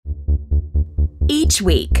Each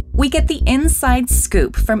week, we get the inside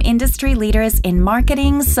scoop from industry leaders in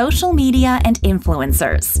marketing, social media, and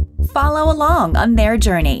influencers. Follow along on their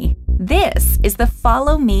journey. This is the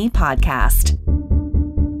Follow Me Podcast.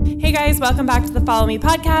 Hey guys, welcome back to the Follow Me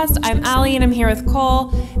Podcast. I'm Allie and I'm here with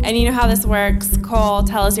Cole. And you know how this works. Cole,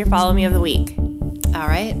 tell us your Follow Me of the week. All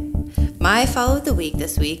right. My follow of the week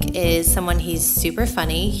this week is someone, he's super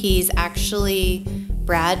funny. He's actually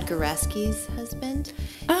Brad Goreski's husband.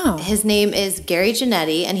 Oh. His name is Gary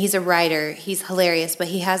Janetti, and he's a writer. He's hilarious, but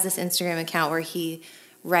he has this Instagram account where he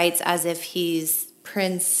writes as if he's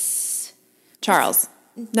Prince... Charles.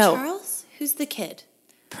 No. Charles? Who's the kid?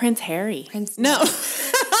 Prince Harry. No.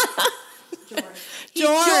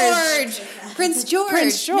 George. Prince George.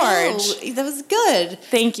 Prince George. No, that was good.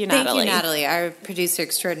 Thank you, Natalie. Thank you, Natalie, our producer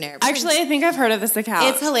extraordinaire. Actually, I think I've heard of this account.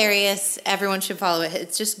 It's hilarious. Everyone should follow it.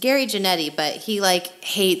 It's just Gary Janetti, but he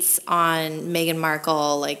hates on Meghan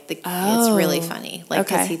Markle. It's really funny.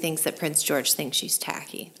 Because he thinks that Prince George thinks she's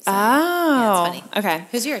tacky. So, yeah, it's funny. Okay.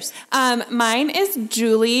 Who's yours? Mine is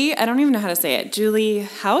Julie. I don't even know how to say it. Julie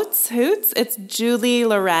Hoots. It's Julie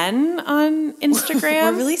Loren on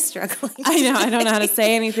Instagram. We're really struggling. I know. I don't know how to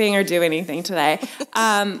say anything or do anything today.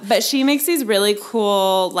 But she makes these really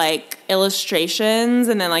cool illustrations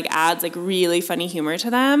and then adds really funny humor to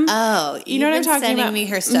them. Oh, you know what I'm talking sending about? Me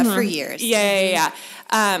her stuff for years. Yeah.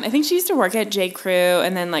 I think she used to work at J. Crew,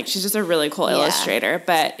 and then she's just a really cool illustrator.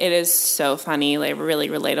 But it is so funny, really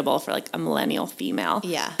relatable for a millennial female.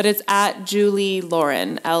 Yeah. But it's at Julie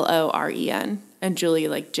Loren, Loren, and Julie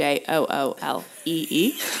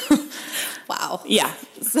Joolee. Wow. Yeah.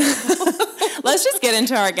 Let's just get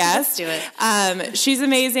into our guest. Let's do it. She's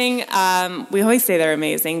amazing. We always say they're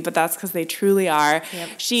amazing, but that's because they truly are. Yep.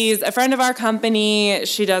 She's a friend of our company.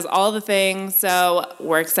 She does all the things. So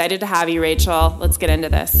we're excited to have you, Rachel. Let's get into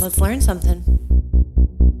this. Let's learn something.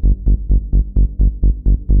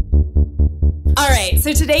 All right,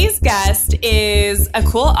 so today's guest is a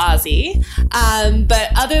cool Aussie, but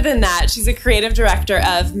other than that, she's a creative director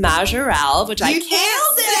of Majorelle, which I can't it!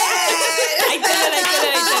 I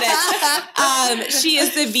did it. She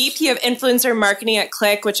is the VP of Influencer Marketing at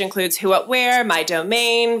Click, which includes Who What Wear, My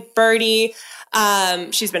Domain, Birdie.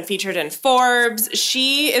 She's been featured in Forbes.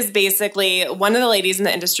 She is basically one of the ladies in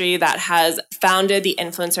the industry that has founded the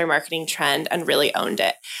influencer marketing trend and really owned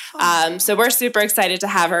it. So we're super excited to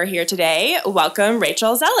have her here today. Welcome,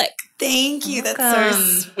 Rachel Zellick. Thank you. That's so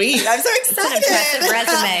sweet. I'm so excited. Impressive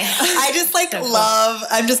resume. I just love,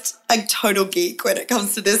 I'm just a total geek when it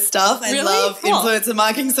comes to this stuff. I love influencer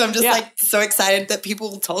marketing. So I'm just so excited that people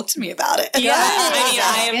will talk to me about it. Yeah.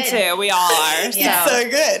 I am too. We all are. It's so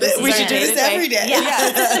good. We should do this every day.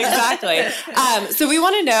 Yeah, exactly. So we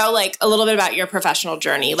want to know a little bit about your professional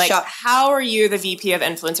journey. How are you the VP of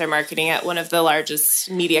Influencer Marketing at one of the largest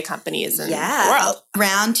media companies in the world?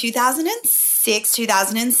 Around 2006,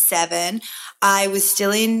 2007, I was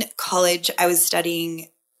still in college. I was studying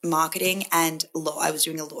marketing and law. I was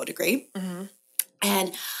doing a law degree. Mm-hmm.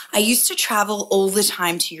 And I used to travel all the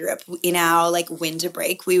time to Europe. In our winter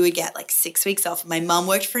break, we would get 6 weeks off. My mum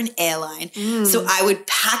worked for an airline. So I would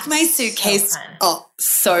pack my suitcase.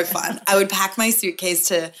 So fun. I would pack my suitcase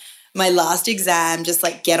to my last exam, just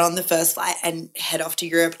get on the first flight and head off to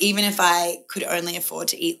Europe. Even if I could only afford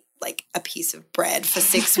to eat a piece of bread for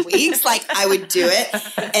 6 weeks, I would do it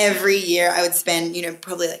every year. I would spend,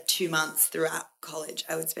 probably 2 months throughout college.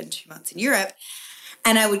 I would spend 2 months in Europe.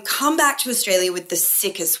 And I would come back to Australia with the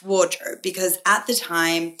sickest wardrobe because at the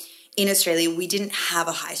time in Australia, we didn't have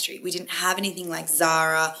a high street. We didn't have anything like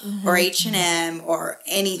Zara or H&M or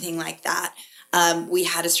anything like that. We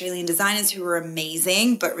had Australian designers who were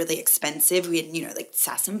amazing but really expensive. We had,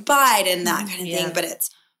 Sass and Bide and that kind of thing, but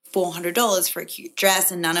it's $400 for a cute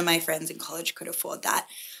dress, and none of my friends in college could afford that.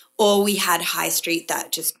 Or we had high street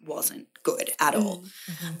that just wasn't good at all.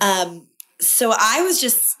 So I was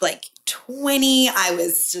just 20. I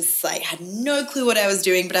was just had no clue what I was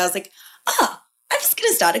doing, but I was I'm just going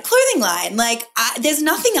to start a clothing line. There's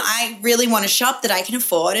nothing I really want to shop that I can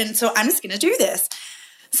afford, and so I'm just going to do this.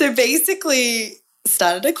 So basically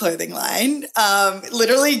started a clothing line.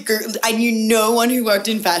 Literally, I knew no one who worked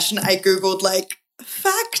in fashion. I Googled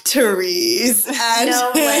factories and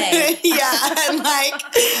no way. And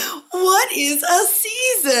what is a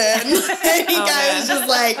season? I was just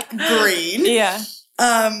green. Yeah.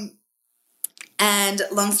 And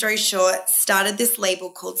long story short, started this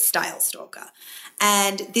label called Style Stalker.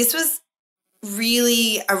 And this was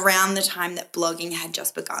really around the time that blogging had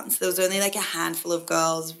just begun. So there was only a handful of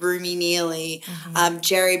girls, Rumi Neely,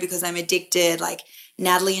 Jerry Because I'm Addicted,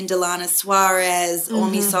 Natalie and Delana Suarez,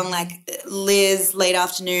 Ormi Song, like Liz, Late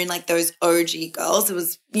Afternoon, like those OG girls. It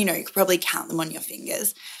was, you could probably count them on your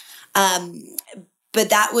fingers. But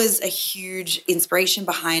that was a huge inspiration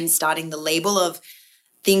behind starting the label of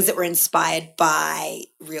things that were inspired by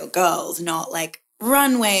real girls, not like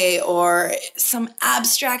runway or some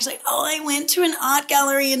abstract, like, oh, I went to an art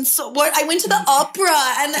gallery and I went to the opera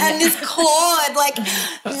and this chord like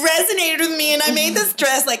resonated with me and I made this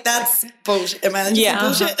dress. Like, that's bullshit. Am I just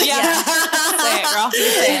bullshit? Yeah. Say it, girl.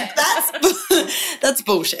 Say it. That's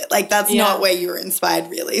bullshit. Like, that's not where you were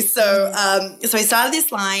inspired, really. So so I started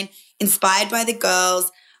this line inspired by the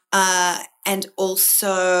girls and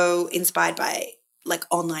also inspired by like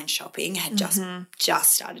online shopping had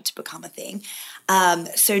just started to become a thing.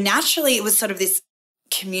 So naturally it was sort of this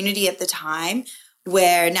community at the time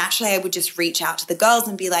where naturally I would just reach out to the girls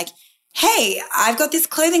and be like, hey, I've got this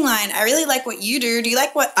clothing line. I really like what you do. Do you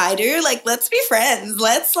like what I do? Like, let's be friends.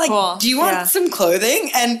 Let's like, cool. Do you want some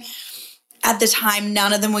clothing? And at the time,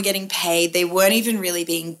 none of them were getting paid. They weren't even really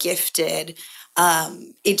being gifted.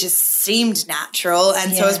 It just seemed natural.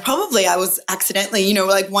 And so it was probably, I was accidentally,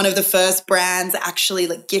 like one of the first brands actually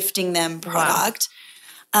like gifting them product.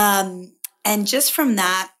 Wow. And just from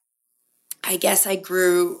that, I guess I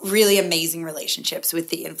grew really amazing relationships with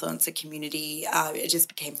the influencer community. I just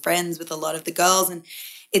became friends with a lot of the girls, and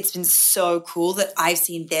it's been so cool that I've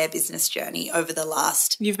seen their business journey over the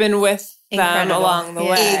last. You've been with them along the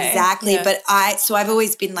way. Exactly. Yeah. But I've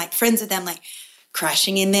always been like friends with them, like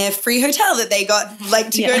crashing in their free hotel that they got like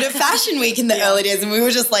to go to Fashion Week in the early days. And we were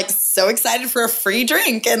just like so excited for a free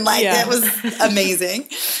drink. And like, that was amazing.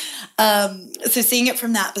 So seeing it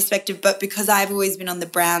from that perspective, but because I've always been on the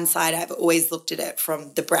brand side, I've always looked at it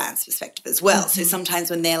from the brand's perspective as well. So sometimes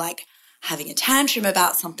when they're like having a tantrum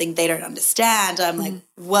about something they don't understand, I'm like,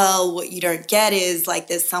 well, what you don't get is like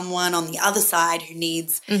there's someone on the other side who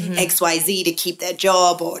needs XYZ to keep their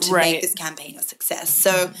job or to make this campaign a success.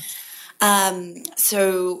 So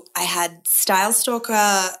so I had Style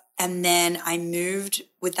Stalker, and then I moved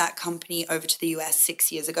with that company over to the US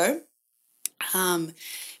 6 years ago.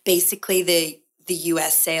 Basically the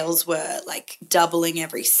US sales were like doubling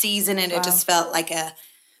every season, and it just felt like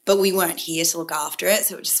but we weren't here to look after it.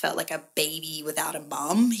 So it just felt like a baby without a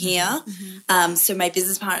mum here. So my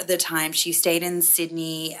business partner at the time, she stayed in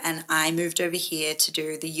Sydney, and I moved over here to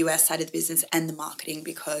do the US side of the business and the marketing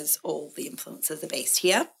because all the influencers are based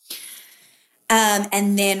here.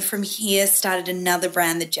 And then from here started another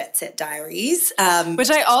brand, the Jet Set Diaries. Which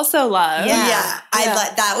I also love. Yeah.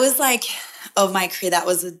 That was like, of my career, that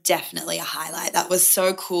was definitely a highlight. That was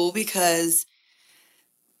so cool because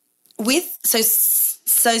so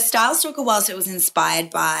Style Stalker, whilst it was inspired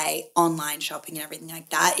by online shopping and everything like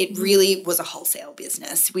that, it really was a wholesale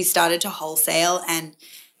business. We started to wholesale, and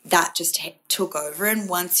that just took over. And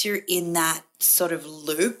once you're in that sort of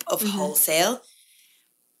loop of wholesale,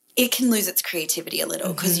 it can lose its creativity a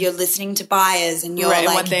little because you're listening to buyers and you're like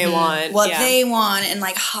what they want. They want, and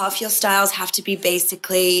like half your styles have to be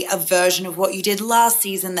basically a version of what you did last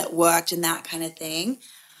season that worked and that kind of thing.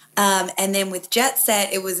 And then with Jet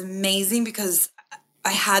Set, it was amazing because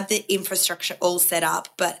I had the infrastructure all set up,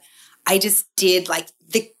 but I just did like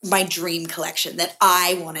my dream collection that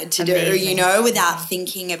I wanted to do, without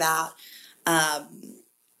thinking about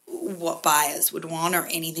what buyers would want or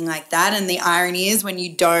anything like that. And the irony is when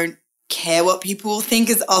you don't care what people think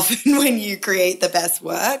is often when you create the best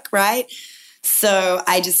work, right? So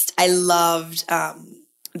I loved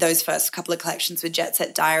those first couple of collections with Jet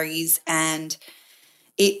Set Diaries, and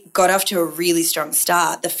it got off to a really strong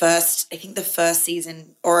start. I think the first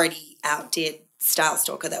season already outdid Style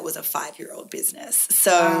Stalker. That was a 5-year-old business.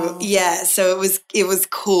 So so it was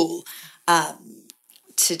cool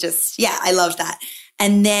to just, I loved that.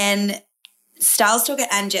 And then Style Stalker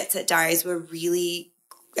and Jet Set Diaries were really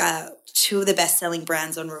two of the best-selling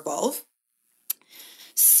brands on Revolve.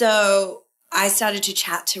 So I started to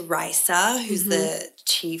chat to Raisa, who's the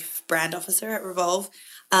chief brand officer at Revolve,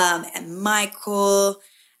 and Michael.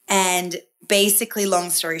 And basically, long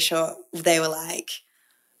story short, they were like,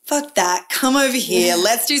 fuck that, come over here,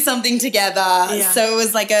 let's do something together. Yeah. So it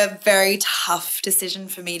was like a very tough decision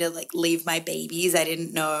for me to like leave my babies. I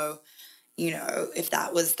didn't know if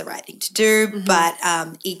that was the right thing to do. But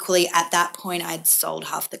equally at that point, I'd sold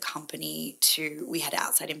half the company we had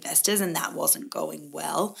outside investors, and that wasn't going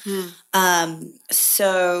well.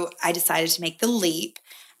 So I decided to make the leap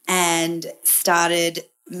and started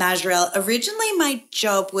Majorelle. Originally, my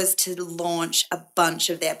job was to launch a bunch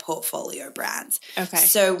of their portfolio brands. Okay.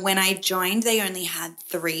 So when I joined, they only had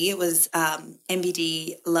 3. It was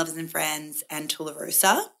MBD, Lovers and Friends, and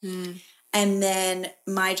Tularosa. And then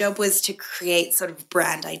my job was to create sort of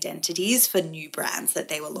brand identities for new brands that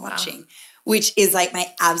they were launching, which is like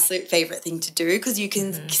my absolute favorite thing to do because you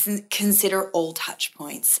can consider all touch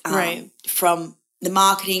points. From the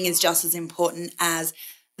marketing is just as important as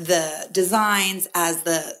the designs, as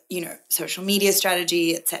the, social media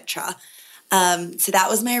strategy, etc. So that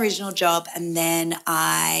was my original job. And then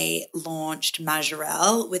I launched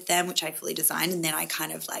Majorelle with them, which I fully designed. And then I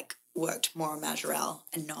kind of like worked more on Majorelle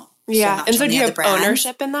and not so much and so on do the you other have brands.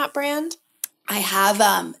 ownership in that brand? I have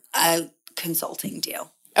a consulting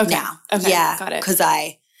deal now. Okay. Yeah, Got it. because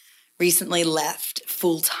I recently left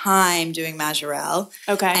full-time doing Majorelle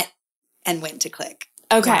and went to Click.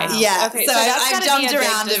 Okay. Wow. Yeah. Okay. So I've jumped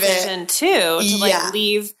around a bit. Too, to like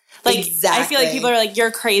leave. Like, exactly. I feel like people are like,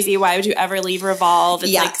 you're crazy. Why would you ever leave Revolve?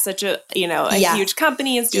 It's like such a, huge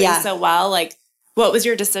company. It's doing so well. Like, what was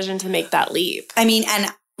your decision to make that leap? I mean,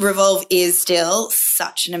 and Revolve is still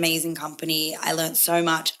such an amazing company. I learned so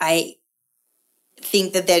much. I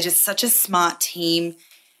think that they're just such a smart team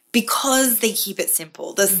because they keep it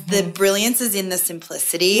simple. The brilliance is in the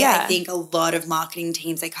simplicity. Yeah. I think a lot of marketing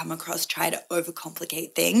teams I come across try to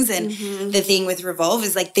overcomplicate things. And the thing with Revolve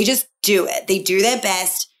is like they just do it. They do their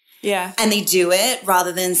best. Yeah. And they do it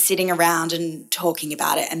rather than sitting around and talking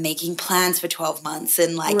about it and making plans for 12 months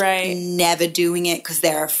and like never doing it because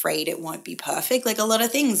they're afraid it won't be perfect. Like a lot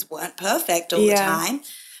of things weren't perfect all the time,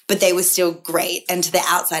 but they were still great. And to the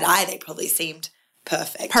outside eye, they probably seemed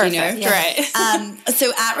perfect. Right.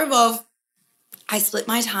 So at Revolve, I split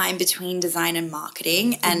my time between design and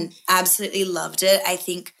marketing and absolutely loved it. I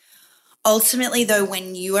think ultimately, though,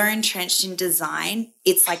 when you are entrenched in design,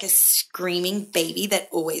 it's like a screaming baby that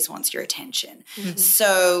always wants your attention.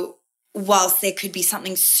 So whilst there could be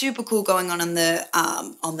something super cool going on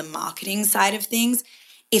the marketing side of things,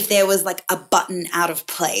 if there was like a button out of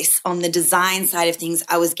place on the design side of things,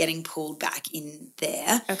 I was getting pulled back in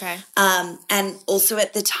there. Okay. And also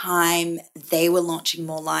at the time, they were launching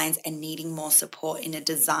more lines and needing more support in a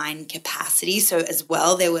design capacity. So as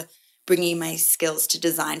well, they were bringing my skills to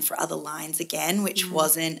design for other lines again, which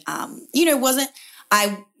wasn't,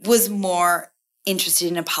 I was more interested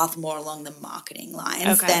in a path more along the marketing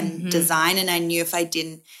lines than design. And I knew if I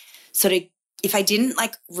didn't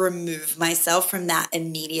like remove myself from that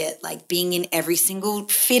immediate, like being in every single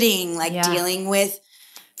fitting, like dealing with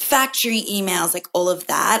factory emails, like all of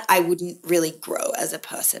that, I wouldn't really grow as a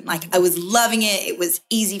person. Like I was loving it. It was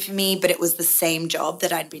easy for me, but it was the same job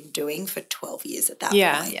that I'd been doing for 12 years at that point.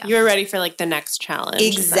 Yeah. You were ready for like the next challenge.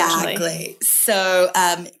 Exactly. So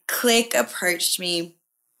Click approached me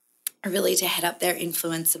really to head up their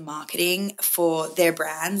influencer marketing for their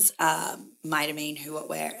brands, My Domain, Who What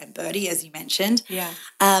Wear, and Birdie, as you mentioned. Yeah.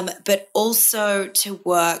 But also to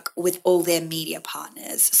work with all their media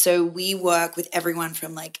partners. So we work with everyone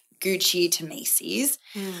from like Gucci to Macy's.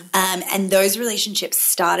 And those relationships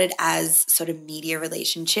started as sort of media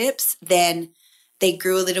relationships. Then they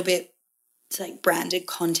grew a little bit to like branded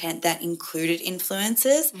content that included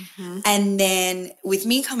influencers. And then with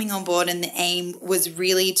me coming on board, and the aim was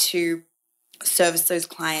really to service those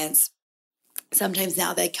clients. Sometimes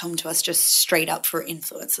now they come to us just straight up for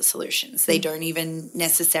influencer solutions. They don't even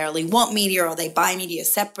necessarily want media, or they buy media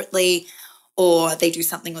separately, or they do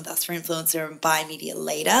something with us for influencer and buy media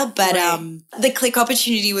later. But the Click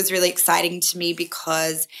opportunity was really exciting to me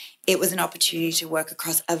because it was an opportunity to work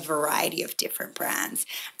across a variety of different brands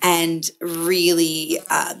and really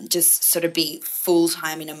just sort of be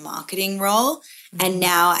full-time in a marketing role. And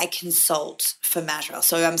now I consult for Majorelle.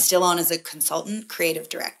 So I'm still on as a consultant, creative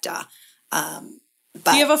director.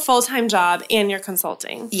 But you have a full-time job and you're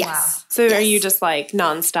consulting. Yes. Wow. So are you just like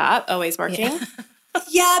nonstop, always working?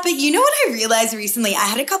 Yeah, but you know what I realized recently? I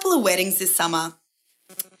had a couple of weddings this summer.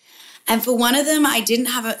 And for one of them,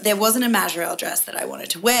 there wasn't a Majorelle dress that I wanted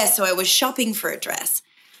to wear, so I was shopping for a dress.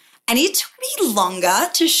 And it took me longer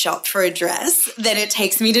to shop for a dress than it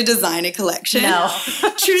takes me to design a collection. No.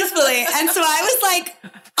 Truthfully. And so I was like,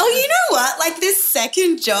 oh, you know what? Like this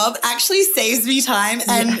second job actually saves me time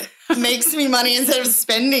and makes me money instead of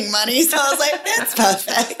spending money. So I was like, that's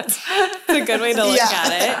perfect. It's a good way to look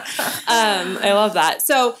at it. I love that.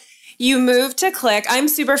 So you moved to Click. I'm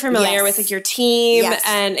super familiar with like your team,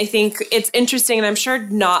 and I think it's interesting, and I'm sure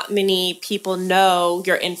not many people know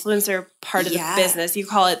your influencer part of the business. You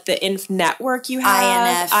call it the Inf Network you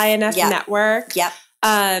have. INF Network. Yep.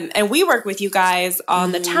 And we work with you guys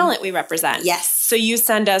on the talent we represent. Yes. So you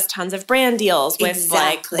send us tons of brand deals with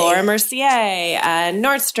like Laura Mercier and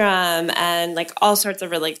Nordstrom and like all sorts of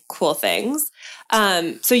really cool things.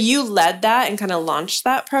 So you led that and kind of launched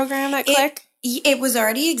that program at Click? It was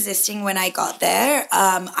already existing when I got there.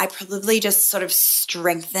 I probably just sort of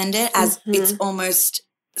strengthened it as it's almost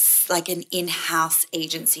like an in-house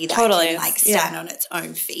agency that can like stand on its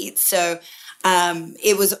own feet. So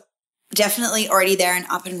it was definitely already there and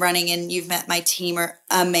up and running, and you've met my team are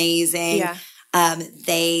amazing. Yeah.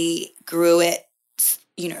 They grew it,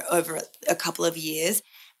 over a couple of years.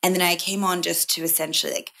 And then I came on just to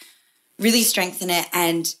essentially like really strengthen it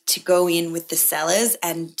and to go in with the sellers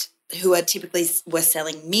and who are typically were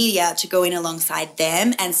selling media, to go in alongside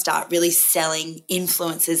them and start really selling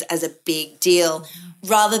influencers as a big deal,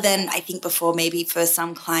 rather than, I think before, maybe for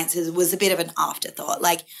some clients it was a bit of an afterthought,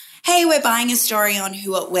 like, hey, we're buying a story on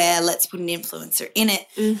Who What Wear, let's put an influencer in it.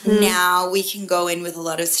 Now we can go in with a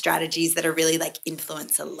lot of strategies that are really like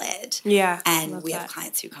influencer-led. Yeah. And we have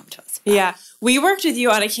clients who come to us. Yeah. We worked with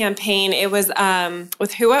you on a campaign. It was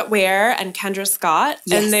with Who What Wear and Kendra Scott,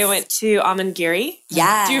 and they went to Amangiri.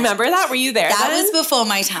 Yeah. Do you remember that? Were you there That then? was before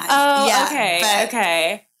my time. Oh, yeah,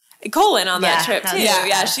 okay. Colin on that trip too.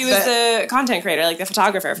 Yeah, she was the content creator, like the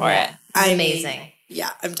photographer for it. Amazing. Yeah,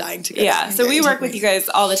 I'm dying to go. Yeah, so we work with you guys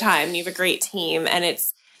all the time. You have a great team, and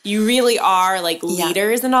you really are like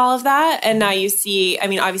leaders in all of that. And now you see, I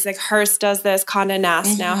mean, obviously like Hearst does this, Condé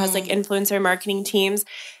Nast now has like influencer marketing teams.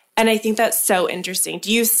 And I think that's so interesting.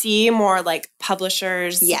 Do you see more like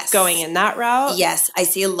publishers going in that route? Yes, I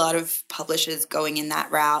see a lot of publishers going in that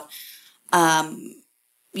route.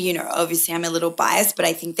 Obviously I'm a little biased, but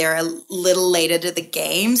I think they're a little later to the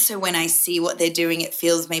game. So when I see what they're doing, it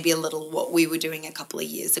feels maybe a little what we were doing a couple of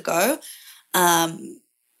years ago.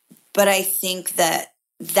 But I think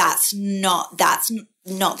that's not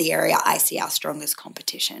the area I see our strongest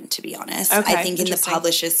competition, to be honest. Okay, I think in the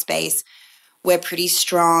publisher space, we're pretty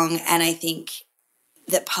strong. And I think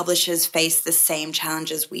that publishers face the same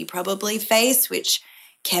challenges we probably face, which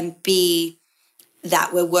can be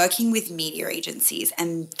that we're working with media agencies,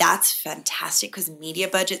 and that's fantastic because media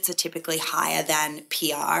budgets are typically higher than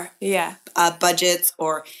PR budgets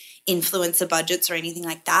or influencer budgets or anything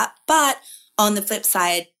like that. But on the flip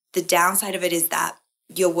side, the downside of it is that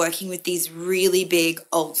you're working with these really big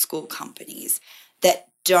old school companies that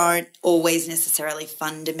don't always necessarily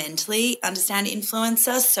fundamentally understand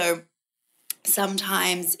influencer. So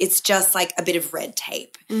sometimes it's just like a bit of red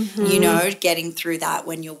tape, getting through that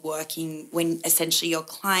when you're working, when essentially your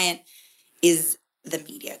client is the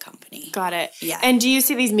media company. Got it. Yeah. And do you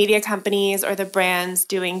see these media companies or the brands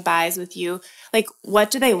doing buys with you? Like,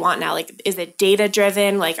 what do they want now? Like, is it data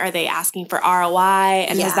driven? Like, are they asking for ROI?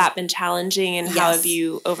 And has that been challenging? And how have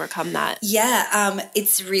you overcome that? Yeah,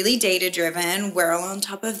 it's really data driven. We're all on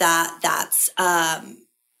top of that. That's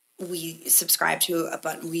we subscribe to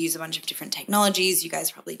we use a bunch of different technologies. You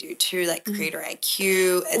guys probably do too, like Creator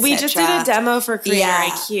IQ, etc. We just did a demo for Creator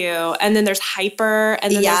IQ, and then there's Hyper,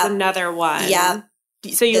 and then there's another one. Yeah.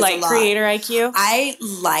 So you like Creator IQ? I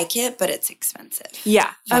like it, but it's expensive.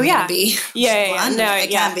 Yeah. No, it can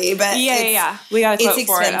be, but we got a quote it's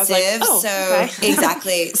for it. I was like, expensive.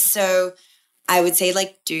 Exactly. So I would say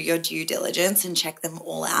like do your due diligence and check them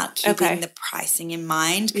all out, keeping the pricing in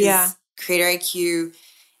mind. Because Creator IQ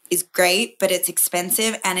is great, but it's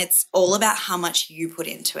expensive, and it's all about how much you put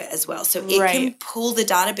into it as well. So it can pull the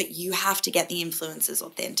data, but you have to get the influencers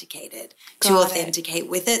authenticated to authenticate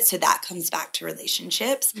with it. So that comes back to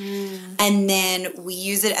relationships. And then we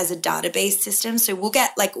use it as a database system. So we'll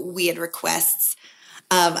get like weird requests.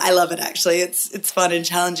 I love it actually. It's fun and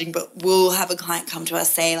challenging, but we'll have a client come to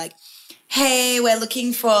us say like, hey, we're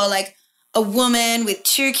looking for like a woman with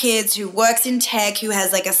 2 kids who works in tech who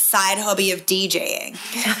has like a side hobby of DJing.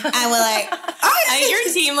 And we're like, and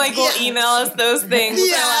your team like will email us those things.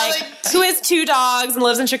 Yeah, like who has 2 dogs and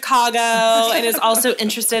lives in Chicago and is also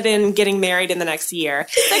interested in getting married in the next year.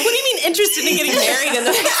 Like, what do you mean interested in getting married in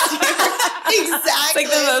the next year? Exactly. It's like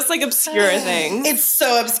the most like obscure thing. It's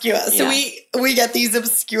so obscure. So we get these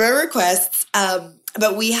obscure requests,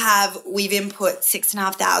 but we've input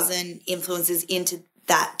 6,500 influencers into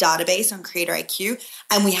that database on Creator IQ,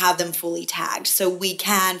 and we have them fully tagged. So we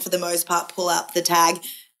can, for the most part, pull up the tag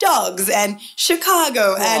dogs and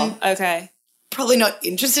Chicago and probably not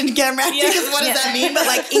interested in getting married because what does that mean? But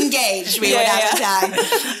like engaged, we would have a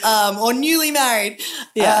tag or newly married.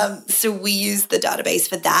 So we use the database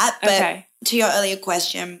for that. But to your earlier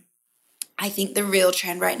question, I think the real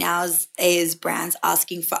trend right now is brands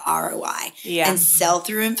asking for ROI and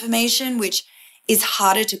sell-through information, which is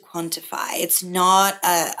harder to quantify. It's not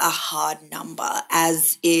a hard number,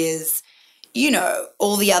 as is,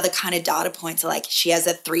 all the other kind of data points are like she has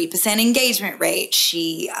a 3% engagement rate.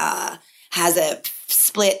 She has a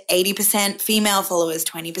split 80% female followers,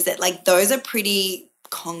 20%. Like those are pretty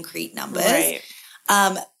concrete numbers. Right.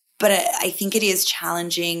 but I think it is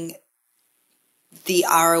challenging. The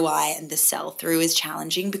ROI and the sell-through is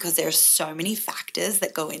challenging because there are so many factors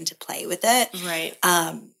that go into play with it. Right.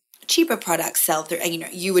 Cheaper products sell through, and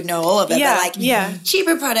you would know all of it, but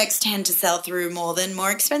cheaper products tend to sell through more than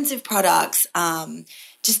more expensive products.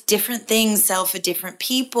 Just different things sell for different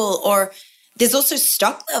people, or there's also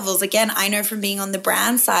stock levels. Again, I know from being on the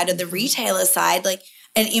brand side or the retailer side, like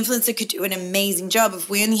an influencer could do an amazing job. If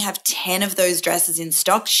we only have 10 of those dresses in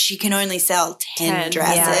stock, she can only sell 10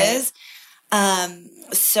 dresses. Yeah.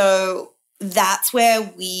 So that's where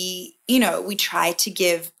we try to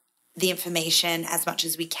give the information as much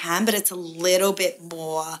as we can, but it's a little bit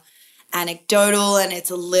more anecdotal and it's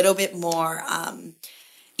a little bit more,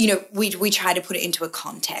 we try to put it into a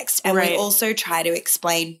context. And we also try to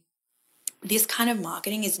explain this kind of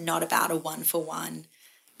marketing is not about a one-for-one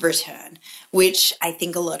return, which I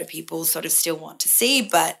think a lot of people sort of still want to see,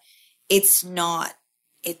 but it's not.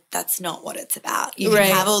 That's not what it's about. You can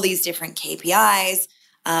have all these different KPIs,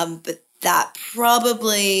 but that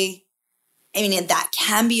probably, that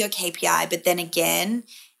can be your KPI, but then again,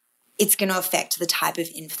 it's going to affect the type of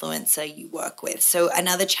influencer you work with. So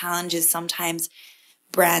another challenge is sometimes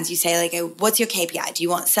brands, you say like, what's your KPI? Do you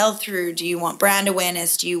want sell-through? Do you want brand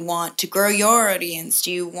awareness? Do you want to grow your audience?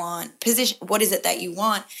 Do you want position? What is it that you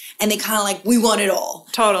want? And they kind of like, we want it all.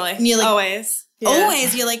 Totally. And you're like, always.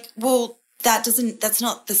 You're like, well, that's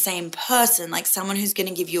not the same person. Like someone who's going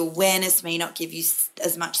to give you awareness may not give you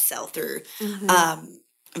as much sell-through,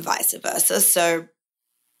 vice versa. So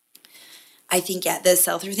I think, the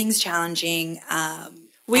sell-through thing's challenging.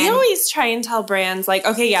 We always try and tell brands like,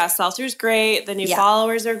 okay, sell-through's great. The new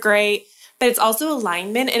followers are great. But it's also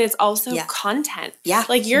alignment and it's also content. Yeah.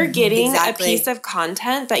 Like you're getting a piece of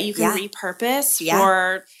content that you can repurpose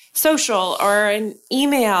for social or an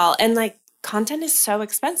email, and like, content is so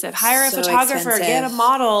expensive. Hire a photographer, get a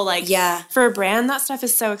model. Like for a brand, that stuff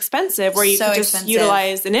is so expensive where you can just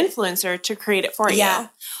utilize an influencer to create it for you.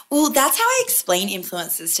 Well, that's how I explain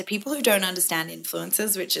influencers to people who don't understand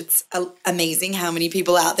influencers, which it's amazing how many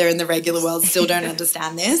people out there in the regular world still don't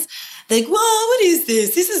understand this. They're like, well, what is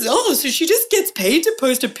this? This is, so she just gets paid to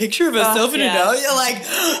post a picture of herself in a note. You're like,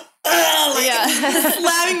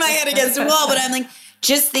 slamming my head against the wall. But I'm like,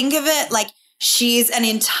 just think of it like, she's an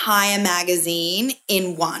entire magazine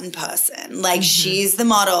in one person. Like she's the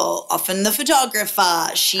model, often the photographer.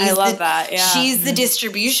 I love that. Yeah. She's the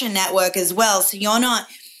distribution network as well. So you're not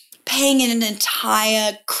paying an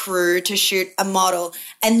entire crew to shoot a model,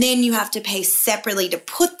 and then you have to pay separately to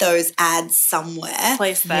put those ads somewhere.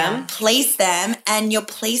 Place them, and you're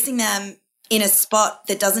placing them in a spot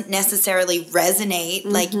that doesn't necessarily resonate.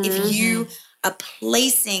 Like if you are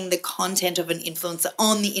placing the content of an influencer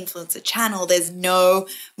on the influencer channel, there's no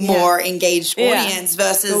more engaged audience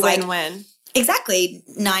versus win-win. Exactly.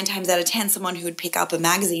 9 times out of 10, someone who would pick up a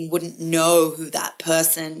magazine wouldn't know who that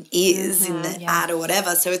person is in the ad or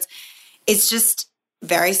whatever. So it's just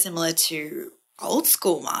very similar to old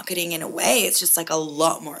school marketing in a way. It's just like a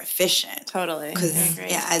lot more efficient. Totally. Because,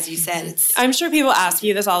 as you said, I'm sure people ask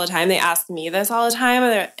you this all the time. They ask me this all the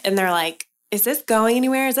time, and they're like, is this going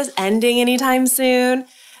anywhere? Is this ending anytime soon?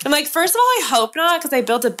 I'm like, first of all, I hope not, because I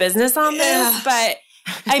built a business on this. But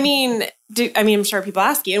I'm sure people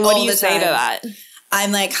ask you, and what do you say to that?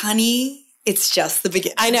 I'm like, honey, it's just the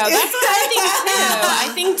beginning. I know. That's what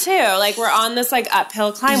I think too. Like we're on this like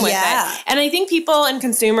uphill climb with it. And I think people and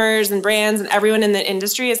consumers and brands and everyone in the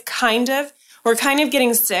industry is we're kind of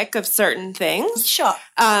getting sick of certain things. Sure.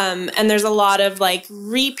 And there's a lot of like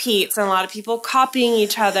repeats and a lot of people copying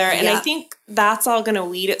each other. And I think that's all going to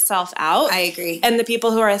weed itself out. I agree. And the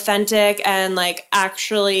people who are authentic and like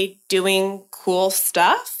actually doing cool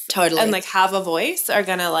stuff. Totally. And like have a voice are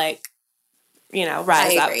going to like,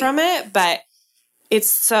 rise up from it. But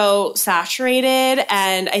it's so saturated.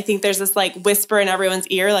 And I think there's this like whisper in everyone's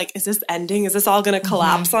ear, like, is this ending? Is this all going to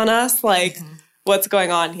collapse on us? Like, what's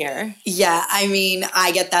going on here? Yeah, I mean,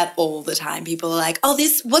 I get that all the time. People are like,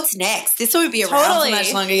 what's next? This won't be around for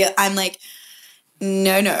much longer. I'm like,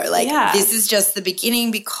 no. Like, this is just the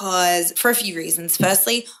beginning because for a few reasons.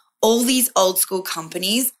 Firstly, all these old school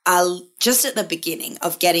companies are just at the beginning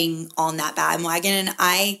of getting on that bandwagon. And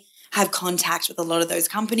I have contact with a lot of those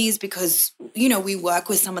companies because, we work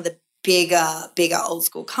with some of the bigger old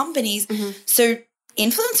school companies. So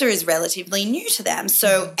influencer is relatively new to them.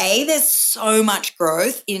 So there's so much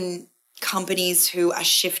growth in companies who are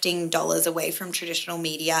shifting dollars away from traditional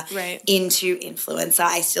media into influencer.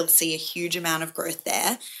 I still see a huge amount of growth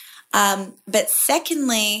there. But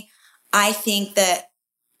secondly, I think that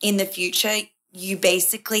in the future, you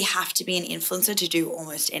basically have to be an influencer to do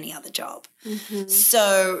almost any other job.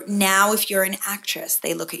 So now if you're an actress,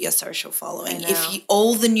 they look at your social following.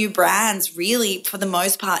 All the new brands, really, for the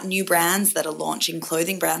most part, new brands that are launching,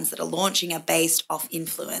 clothing brands that are launching are based off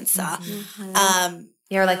influencer.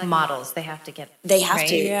 You're like models. They have to get. They have right?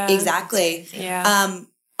 to. Yeah. Exactly. Yeah.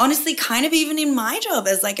 Honestly, kind of even in my job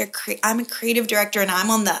as like I'm a creative director and I'm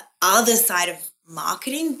on the other side of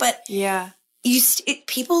marketing, but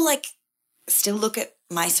people like still look at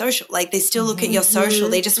my social, like they still look at your social.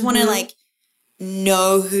 They just want to like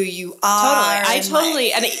know who you are.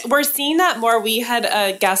 And we're seeing that more. We had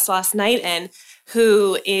a guest last night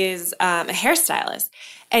who is a hairstylist,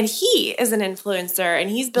 and he is an influencer, and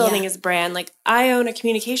he's building his brand. Like, I own a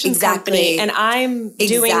communications company, and I'm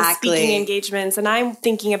doing speaking engagements, and I'm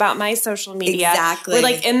thinking about my social media. Exactly. We're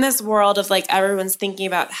like in this world of like everyone's thinking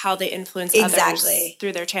about how they influence others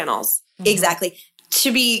through their channels. Exactly.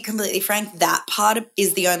 To be completely frank, that part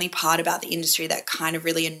is the only part about the industry that kind of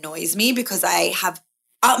really annoys me, because I have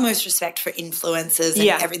utmost respect for influencers and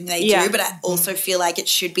everything they do, but I also feel like it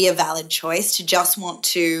should be a valid choice to just want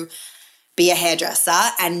to be a hairdresser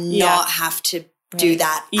and not have to do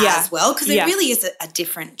that as well, because it really is a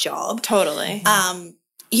different job. Totally.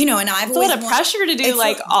 You know, and I've a lot of pressure to do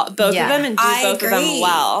like both of them and do both of them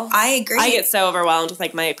well. I agree. I get so overwhelmed with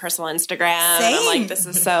like my personal Instagram. And I'm like, this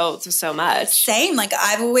is so much. Same. Like,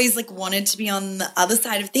 I've always like wanted to be on the other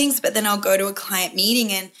side of things, but then I'll go to a client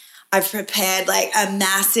meeting and I've prepared like a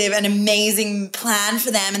massive and amazing plan for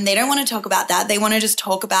them, and they don't want to talk about that. They want to just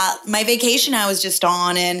talk about my vacation I was just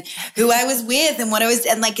on and who I was with and what I was,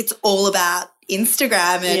 and like it's all about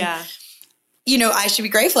Instagram. And you know, I should be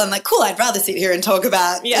grateful. I'm like, cool, I'd rather sit here and talk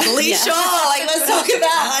about Italy. Sure, like let's talk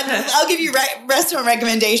about, I'll give you restaurant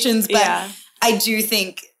recommendations, but I do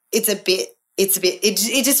think it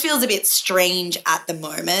just feels a bit strange at the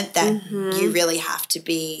moment that you really have to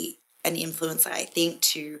be an influencer, I think,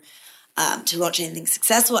 to launch anything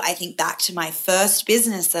successful. I think back to my first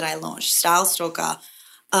business that I launched, Style Stalker,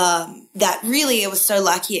 that really, I was so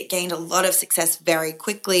lucky it gained a lot of success very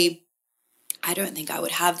quickly. I don't think I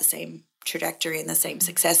would have the same trajectory and the same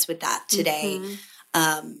success with that today,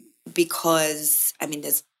 because, I mean,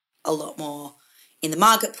 there's a lot more in the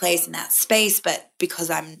marketplace in that space, but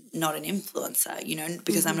because I'm not an influencer, you know,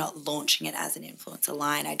 because I'm not launching it as an influencer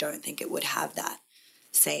line, I don't think it would have that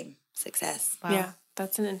same success. Wow. Yeah,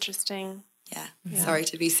 that's an interesting... Yeah. Sorry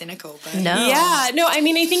to be cynical, but... No, I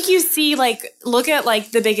mean, I think you see, like, look at,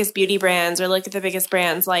 like, the biggest beauty brands or look at the biggest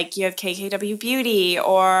brands. Like, you have KKW Beauty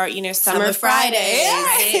or, you know, Summer Friday.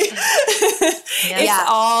 It's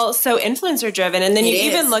all so influencer-driven. And then you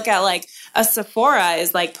even look at, like, a Sephora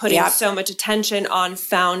is, like, putting so much attention on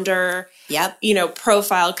founder, you know,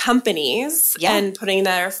 profile companies and putting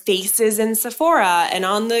their faces in Sephora and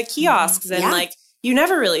on the kiosks. And, like, you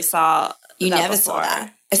never really saw saw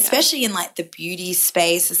that. Especially in like the beauty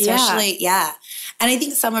space, especially, And I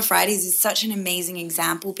think Summer Fridays is such an amazing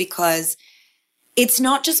example because it's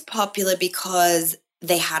not just popular because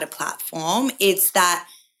they had a platform. It's that,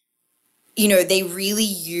 you know, they really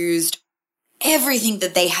used everything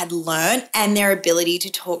that they had learned and their ability to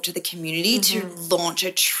talk to the community to launch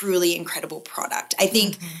a truly incredible product. I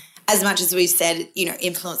think as much as we've said, you know,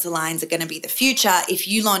 influencer lines are going to be the future, if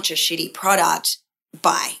you launch a shitty product,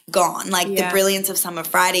 gone. Like the brilliance of Summer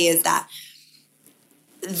Friday is that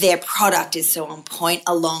their product is so on point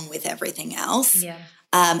along with everything else.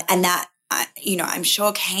 And that, you know, I'm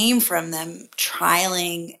sure came from them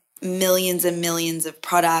trialing millions and millions of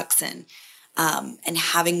products and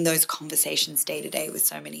having those conversations day to day with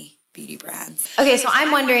so many beauty brands. Okay, so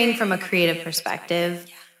I'm wondering from a creative perspective,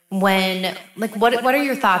 when, like, what are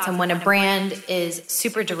your thoughts on when a brand is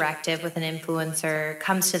super directive with an influencer,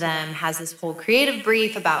 comes to them, has this whole creative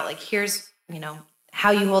brief about, like, here's, you know,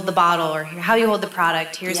 how you hold the bottle or how you hold the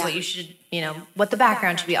product, here's what you should, you know, what the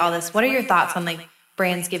background should be, all this. What are your thoughts on, like,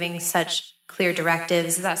 brands giving such clear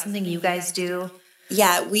directives? Is that something you guys do?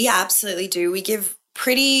 Yeah, we absolutely do. We give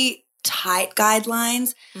pretty tight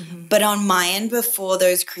guidelines, but on my end, before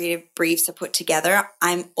those creative briefs are put together,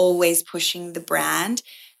 I'm always pushing the brand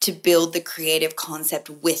to build the creative concept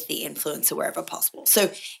with the influencer wherever possible.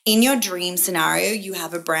 So in your dream scenario, you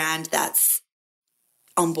have a brand that's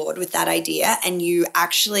on board with that idea and you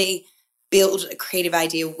actually build a creative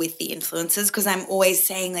idea with the influencers, because I'm always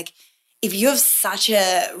saying, like, if you have such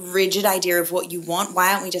a rigid idea of what you want,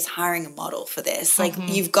 why aren't we just hiring a model for this? Like,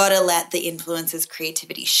 you've got to let the influencers'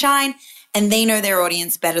 creativity shine, and they know their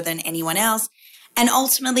audience better than anyone else. And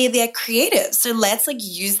ultimately, they're creative. So let's, like,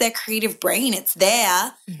 use their creative brain. It's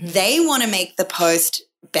there. They want to make the post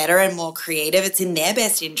better and more creative. It's in their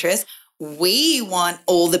best interest. we want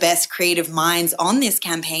all the best creative minds on this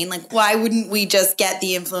campaign. Like, why wouldn't we just get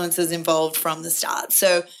the influencers involved from the start?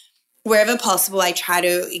 So wherever possible, I try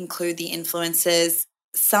to include the influencers.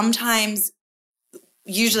 Sometimes,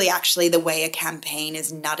 usually actually the way a campaign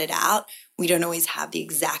is nutted out, we don't always have the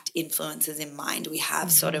exact influencers in mind. We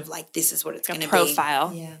have sort of like, this is what it's going to be.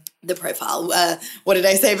 Profile. Yeah. The profile. What did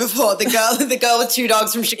I say before? The girl with 2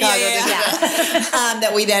 dogs from Chicago.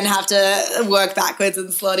 That we then have to work backwards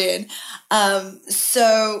and slot in.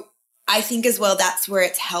 So I think as well, that's where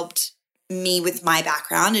it's helped me with my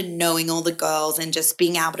background and knowing all the girls and just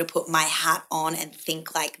being able to put my hat on and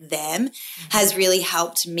think like them has really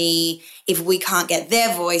helped me. If we can't get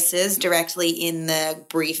their voices directly in the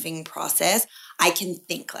briefing process, I can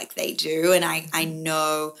think like they do, and I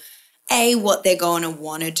know A, what they're going to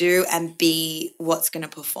want to do, and B, what's going to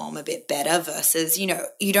perform a bit better versus,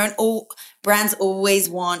 brands always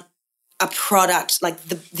want a product, like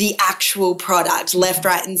the actual product, left,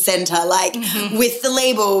 right, and center, like with the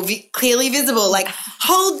label clearly visible, like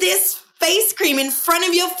hold this face cream in front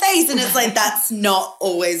of your face. And it's like, that's not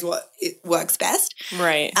always what it works best.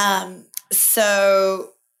 Right.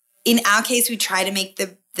 So in our case, we try to make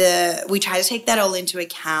we try to take that all into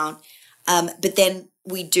account. But then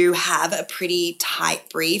we do have a pretty tight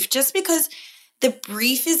brief just because the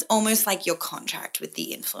brief is almost like your contract with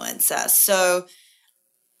the influencer. So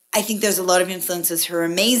I think there's a lot of influencers who are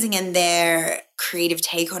amazing and their creative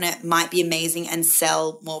take on it might be amazing and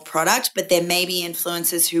sell more product, but there may be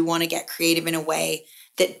influencers who want to get creative in a way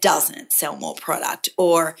that doesn't sell more product,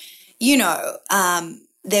 or,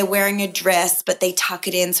 they're wearing a dress, but they tuck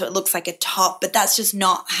it in so it looks like a top, but that's just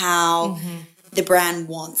not how the brand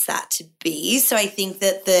wants that to be. So I think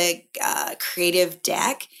that the creative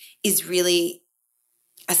deck is really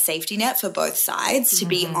a safety net for both sides to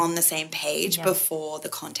be on the same page before the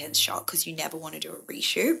content's shot, because you never want to do a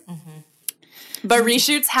reshoot. But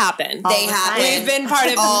reshoots happen. They happen. We've been part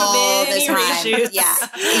of many reshoots.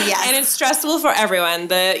 Yeah. And it's stressful for everyone.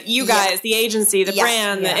 You guys, the agency, the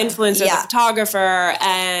brand, the influencer, the photographer,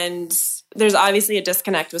 and there's obviously a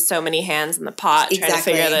disconnect with so many hands in the pot trying to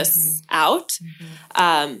figure this out.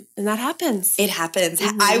 And that happens. It happens.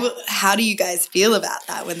 How do you guys feel about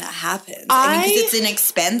that when that happens? I mean, because it's an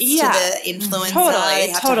expense to the influencer. Totally.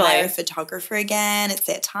 You have to hire a photographer again. It's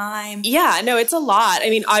their time. Yeah, no, it's a lot. I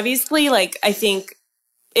mean, obviously, like, I think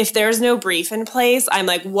if there's no brief in place, I'm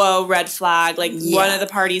like, whoa, red flag. Like, one of the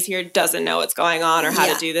parties here doesn't know what's going on or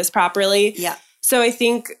how to do this properly. Yeah. So I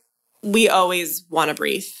think we always want a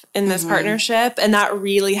brief in this partnership, and that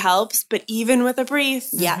really helps. But even with a brief,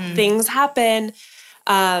 things happen.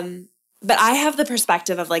 But I have the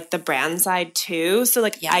perspective of like the brand side too. So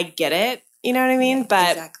like I get it, you know what I mean?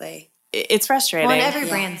 But exactly. It's frustrating. Well, and every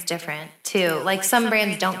brand's different too. Like some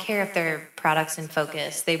brands don't care if their product's in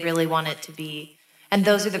focus. They really want it to be, and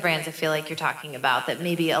those are the brands I feel like you're talking about that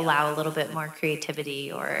maybe allow a little bit more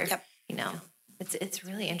creativity or, it's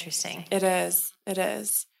really interesting. It is. It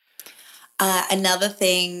is. Another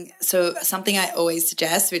thing, so something I always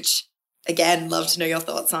suggest, which again, love to know your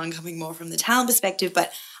thoughts on coming more from the talent perspective,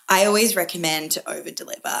 but I always recommend to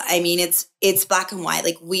over-deliver. I mean, it's black and white.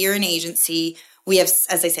 Like, we're an agency. We have,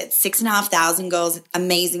 as I said, 6,500 girls,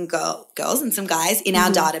 amazing girls and some guys in our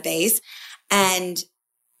database. And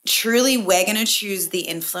truly, we're going to choose the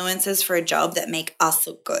influencers for a job that make us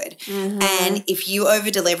look good. And if you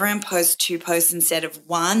over-deliver and post 2 posts instead of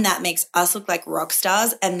 1, that makes us look like rock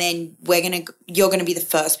stars. And then you're going to be the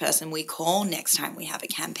first person we call next time we have a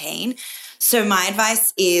campaign. So my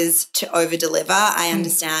advice is to over-deliver. I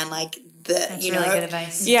understand, like, that's really good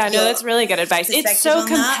advice. Yeah, no, that's really good advice. It's so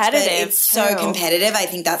competitive. It's so competitive. I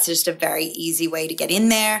think that's just a very easy way to get in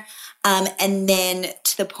there. And then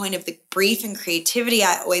to the point of the brief and creativity,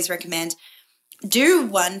 I always recommend do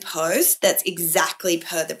 1 post that's exactly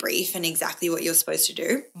per the brief and exactly what you're supposed to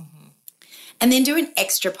do. And then do an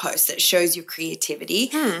extra post that shows your creativity.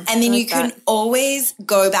 And then you can always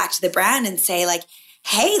go back to the brand and say, like,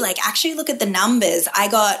 hey, like, actually look at the numbers. I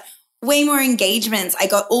got way more engagements. I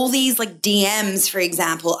got all these like DMs, for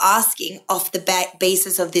example, asking off the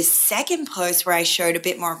basis of this second post where I showed a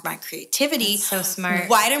bit more of my creativity. That's so smart.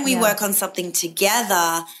 Why don't we work on something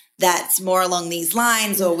together that's more along these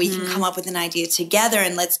lines, or we can come up with an idea together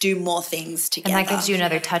and let's do more things together. And that gives you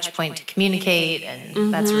another touch point to communicate,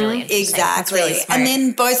 and that's really interesting. Exactly. That's really smart. And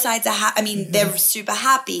then both sides are they're super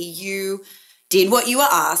happy. You did what you were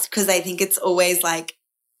asked, because I think it's always like,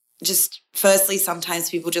 just firstly,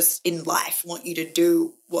 sometimes people just in life want you to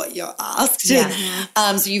do what you're asked.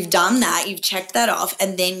 So you've done that, you've checked that off,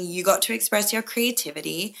 and then you got to express your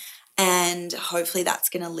creativity, and hopefully that's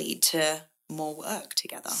going to lead to more work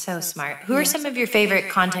together. So smart. Who are some of your favorite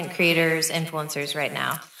content creators, influencers right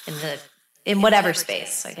now in whatever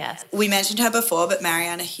space, I guess? We mentioned her before, but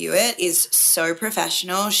Mariana Hewitt is so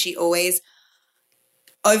professional. She always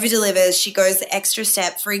over-delivers. She goes the extra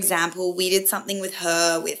step. For example, we did something with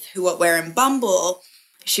her with Who What Wear and Bumble.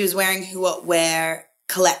 She was wearing Who What Wear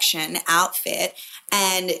collection outfit,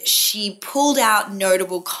 and she pulled out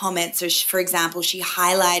notable comments. So, for example, she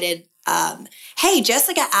highlighted, hey,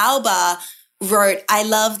 Jessica Alba wrote, I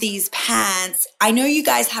love these pants. I know you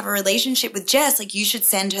guys have a relationship with Jess. Like, you should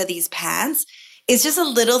send her these pants. It's just a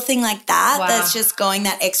little thing like that. Wow. That's just going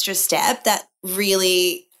that extra step that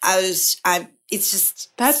really, it's just.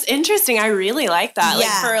 That's interesting. I really like that. Yeah.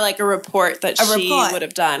 Like for like a report that she would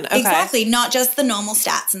have done. Okay. Exactly. Not just the normal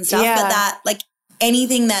stats and stuff, but that like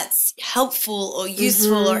anything that's helpful or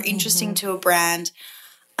useful or interesting to a brand.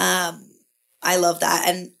 I love that.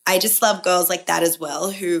 And I just love girls like that as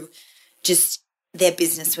well who just, they're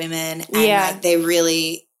business women and like they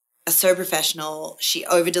really are so professional. She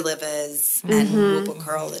over-delivers and we'll book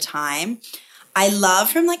her all the time. I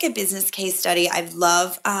love from like a business case study, I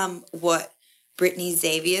love what Brittany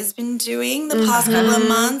Xavier's been doing the past couple of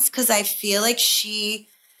months because I feel like she,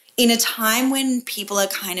 in a time when people are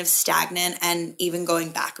kind of stagnant and even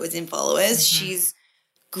going backwards in followers, she's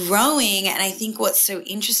growing. And I think what's so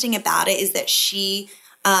interesting about it is that she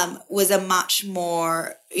was a much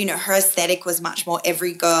more, you know, her aesthetic was much more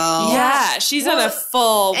every girl. Yeah, she's on a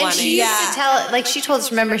full and 180. She used to tell, like she told us,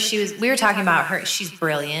 remember we were talking about her, she's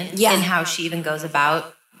brilliant in how she even goes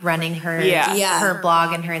about running her her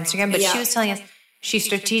blog and her Instagram. But she was telling us she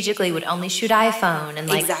strategically would only shoot iPhone and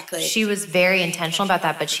like she was very intentional about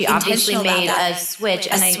that. But she obviously made a switch.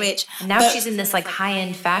 And now she's in this like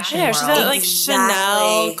high-end fashion world. She's at like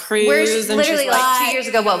Chanel, Cruise. Whereas literally like 2 years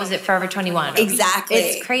ago, what was it? Forever 21. Exactly.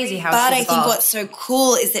 It's crazy how But she's I think what's so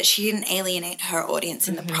cool is that she didn't alienate her audience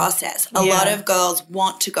in the process. A lot of girls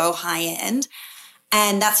want to go high-end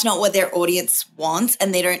and that's not what their audience wants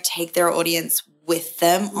and they don't take their audience with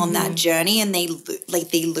them on that journey and they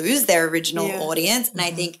lose their original audience. And I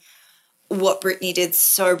think what Brittany did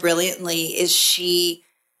so brilliantly is she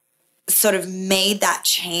sort of made that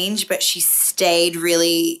change, but she stayed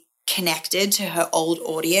really connected to her old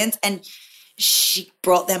audience and she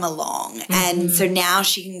brought them along. And so now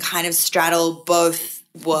she can kind of straddle both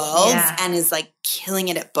worlds and is like killing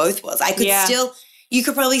it at both worlds. I could you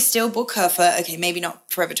could probably still book her for, okay, maybe not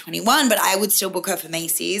Forever 21, but I would still book her for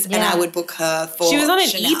Macy's and I would book her for She was on an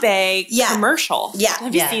Chanel. eBay commercial. Yeah.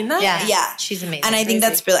 Have you seen that? Yeah. She's amazing. And I think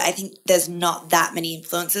that's brilliant. I think there's not that many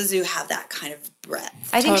influencers who have that kind of breadth.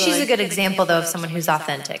 I think she's a good example, though, of someone who's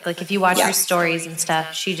authentic. Like, if you watch her stories and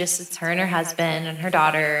stuff, it's her and her husband and her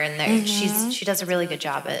daughter, and she does a really good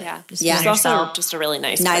job at just being herself. She's also just a really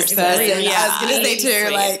nice person. Yeah. I was going to say,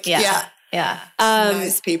 too, like,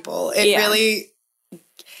 nice people. It really...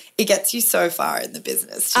 It gets you so far in the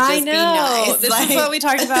business to just be nice. This is what we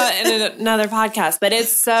talked about in another podcast, but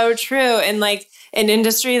it's so true. And like an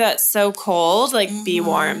industry that's so cold, like be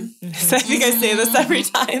warm. So I think I say this every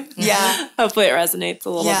time. Yeah. Hopefully it resonates a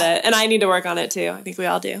little bit. And I need to work on it too. I think we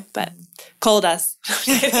all do, but cold us.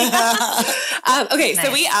 Okay,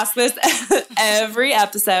 so we ask this every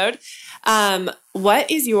episode.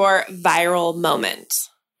 What is your viral moment?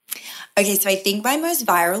 Okay, so I think my most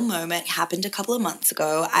viral moment happened a couple of months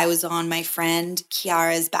ago. I was on my friend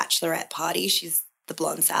Kiara's bachelorette party. She's the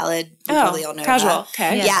blonde salad. You probably all know casual. her.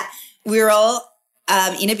 Okay. Yeah. We were all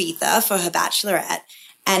in Ibiza for her bachelorette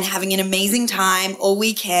and having an amazing time all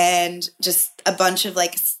weekend. Just a bunch of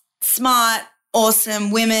like smart,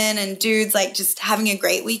 awesome women and dudes like just having a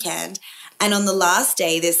great weekend. And on the last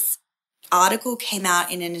day, this article came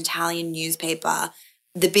out in an Italian newspaper,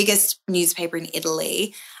 the biggest newspaper in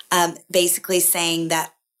Italy, basically saying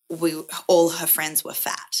that all her friends were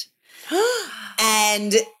fat.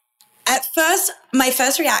 And at first, my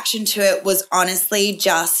first reaction to it was honestly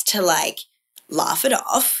just to like laugh it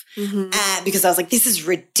off because I was like, this is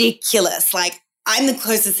ridiculous. Like, I'm the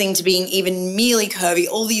closest thing to being even merely curvy.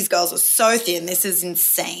 All these girls are so thin. This is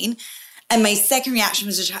insane. And my second reaction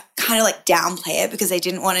was to kind of like downplay it because I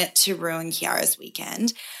didn't want it to ruin Kiara's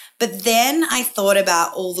weekend. But then I thought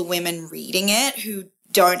about all the women reading it who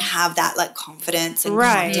don't have that like confidence and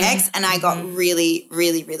context. And I got really,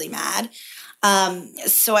 really, really mad.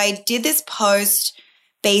 So I did this post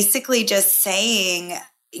basically just saying,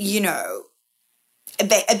 you know,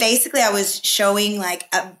 basically I was showing like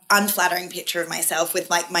an unflattering picture of myself with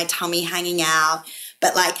like my tummy hanging out,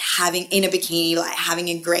 but like having in a bikini, like having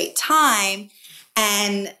a great time.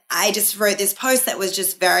 And I just wrote this post that was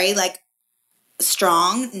just very like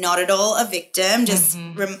strong, not at all a victim, just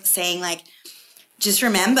saying like, just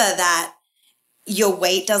remember that your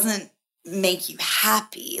weight doesn't make you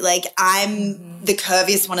happy. Like I'm the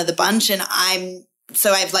curviest one of the bunch, and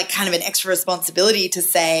so I have like kind of an extra responsibility to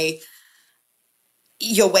say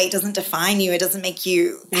your weight doesn't define you. It doesn't make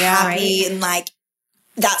you happy. Right. And like,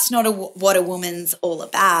 that's not what a woman's all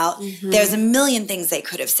about. There's a million things they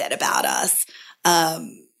could have said about us,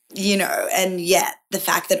 you know, and yet the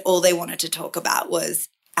fact that all they wanted to talk about was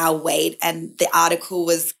our weight, and the article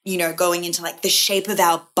was, you know, going into like the shape of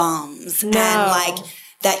our bums and like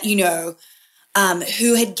that, you know,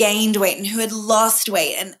 who had gained weight and who had lost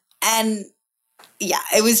weight. And yeah,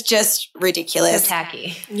 it was just ridiculous. So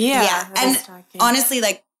tacky. Yeah. And honestly,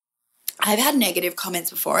 like I've had negative comments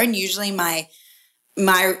before, and usually my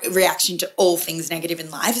reaction to all things negative in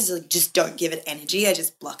life is like, just don't give it energy. I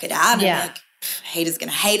just block it out. Yeah. And like, haters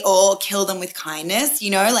gonna hate, or kill them with kindness,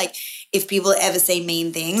 you know, like if people ever say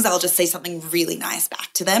mean things, I'll just say something really nice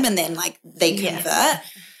back to them, and then like they convert.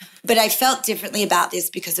 But I felt differently about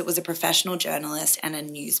this because it was a professional journalist and a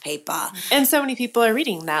newspaper. And so many people are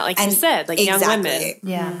reading that, like you said, like young women.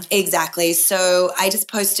 Yeah, exactly. So I just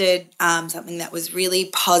posted something that was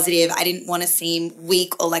really positive. I didn't want to seem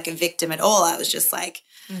weak or like a victim at all. I was just like,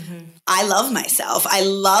 I love myself. I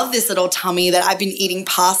love this little tummy that I've been eating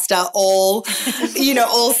pasta all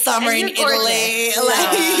summer in Italy.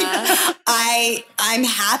 Like, I'm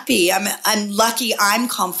happy. I'm lucky. I'm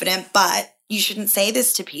confident, but you shouldn't say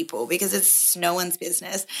this to people because it's no one's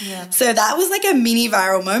business. Yeah. So that was like a mini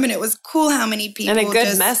viral moment. It was cool how many people and a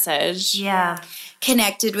good message. Yeah.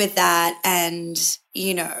 Connected with that. And,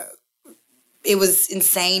 you know, it was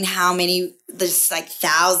insane how many, there's like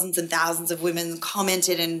thousands and thousands of women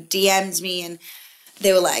commented and DM'd me, and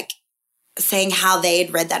they were like saying how they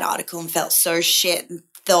had read that article and felt so shit and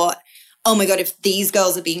thought, oh my God, if these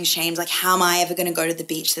girls are being shamed, like how am I ever going to go to the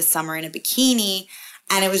beach this summer in a bikini?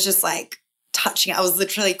 And it was just like touching. I was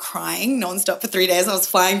literally crying nonstop for 3 days. I was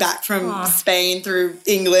flying back from Spain through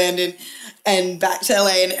England and back to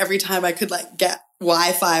LA, and every time I could like get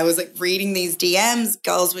Wi-Fi, I was like reading these DMs.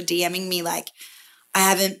 Girls were DMing me like, I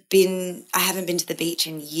haven't been to the beach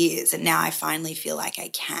in years, and now I finally feel like I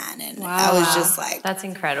can. And I was just like, that's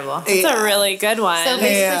incredible. That's a really good one. So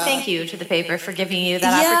basically, thank you to the paper for giving you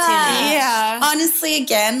that opportunity. Yeah. Honestly,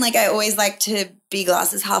 again, like I always like to be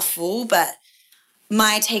glasses half full, but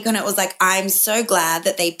my take on it was like, I'm so glad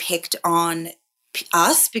that they picked on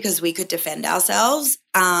us because we could defend ourselves,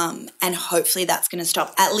 and hopefully that's going to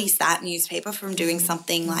stop at least that newspaper from doing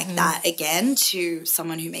something like that again to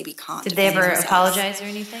someone who maybe can't. Did they ever apologize or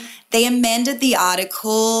anything? They amended the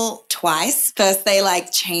article twice. First they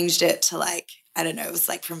like changed it to like, I don't know, it was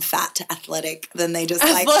like from fat to athletic. Then they just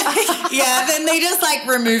like, then they just like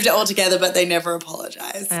removed it altogether, but they never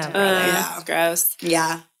apologized. Gross.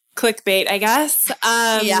 Yeah. Clickbait, I guess.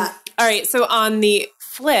 All right. So on the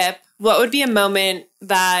flip, what would be a moment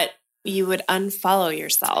that you would unfollow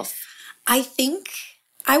yourself? I think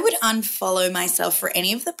I would unfollow myself for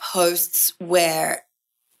any of the posts where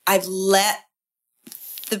I've let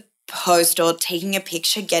the post or taking a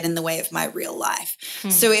picture get in the way of my real life.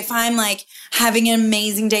 So if I'm like having an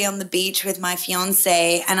amazing day on the beach with my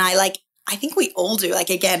fiance, and I think we all do. Like,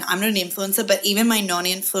 again, I'm not an influencer, but even my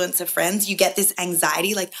non-influencer friends, you get this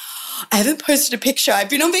anxiety like, I haven't posted a picture. I've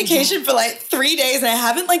been on vacation for like 3 days and I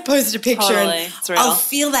haven't like posted a picture. Totally. And I'll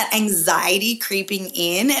feel that anxiety creeping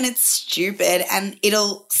in, and it's stupid. And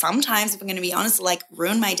it'll sometimes, if I'm going to be honest, like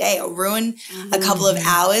ruin my day or ruin a couple of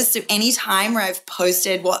hours. So any time where I've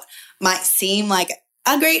posted what might seem like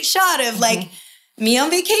a great shot of like me on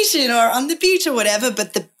vacation or on the beach or whatever,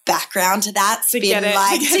 but the background to that's been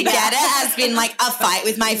like to get it has been like a fight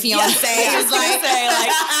with my fiance.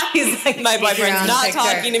 He's like my boyfriend's not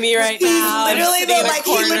talking to me right now. He literally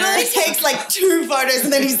takes like 2 photos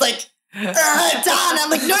and then he's like, done. I'm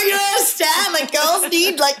like, no, you don't understand. Like girls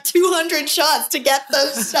need like 200 shots to get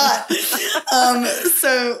those shots.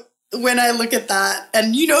 So when I look at that,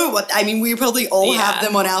 and you know what, I mean, we probably all have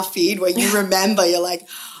them on our feed where you remember, you're like,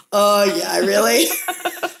 oh yeah, I really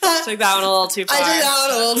took that one a little too far. I took that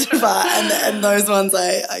one a little too far, and those ones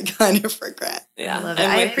I kind of regret. Yeah, I love it.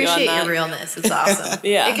 I appreciate your realness. It's awesome.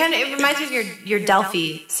 It reminds me of your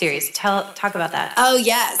Delphi series. Talk about that. Oh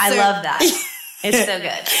yeah, I love that. It's so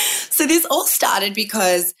good. So this all started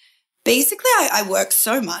because basically I work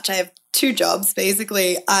so much. I have 2 jobs.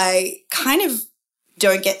 Basically, I kind of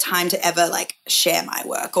don't get time to ever like share my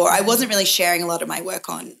work, or I wasn't really sharing a lot of my work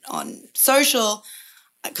on social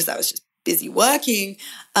because I was just busy working.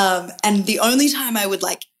 And the only time I would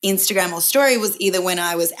like Instagram or story was either when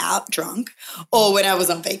I was out drunk or when I was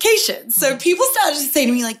on vacation. So people started to say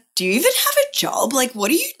to me like, do you even have a job? Like, what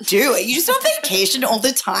do you do? Are you just on vacation all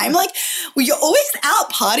the time? Like, well, you're always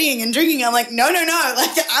out partying and drinking. I'm like, no.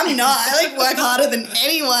 Like, I'm not. I like work harder than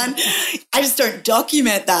anyone. I just don't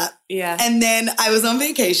document that. Yeah. And then I was on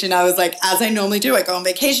vacation. I was like, as I normally do, I go on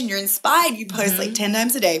vacation. You're inspired. You post like 10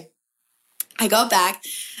 times a day. I got back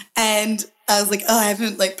and I was like, oh, I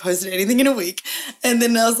haven't like posted anything in a week. And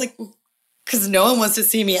then I was like, because no one wants to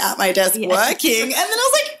see me at my desk working. And then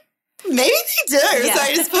I was like, maybe they do. Yeah. So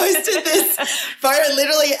I just posted this photo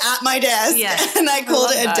literally at my desk and I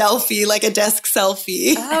called it a Delphi, like a desk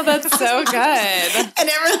selfie. Oh, that's so good. And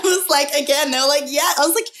everyone was like, again, they were like, yeah. I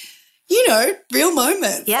was like, you know, real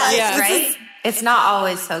moments. Yeah, like, right? It's not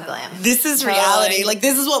always so glam. This is reality. Like,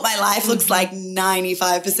 this is what my life looks like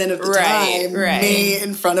 95% of the time. Right. Me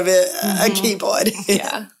in front of a keyboard.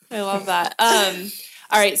 Yeah, I love that.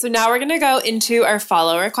 All right, so now we're going to go into our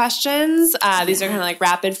follower questions. These are kind of like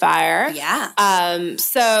rapid fire. Yeah.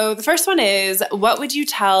 So the first one is, what would you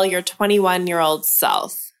tell your 21-year-old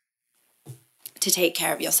self? To take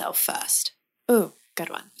care of yourself first. Ooh,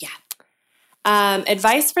 good one. Yeah.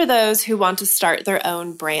 Advice for those who want to start their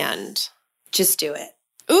own brand. Just do it.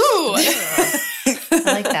 Ooh. I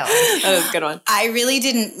like that one. That was a good one. I really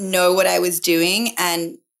didn't know what I was doing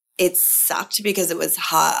and it sucked because it was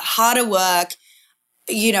harder work.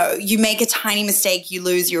 You know, you make a tiny mistake, you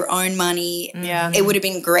lose your own money. Yeah. It would have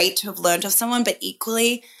been great to have learned off someone, but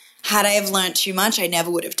equally, had I have learned too much, I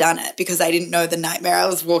never would have done it because I didn't know the nightmare I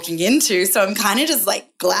was walking into. So I'm kind of just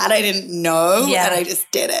like glad I didn't know and I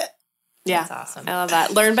just did it. Yeah. That's awesome. I love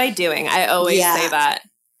that. Learn by doing. I always say that.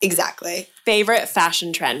 Exactly. Favorite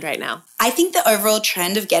fashion trend right now? I think the overall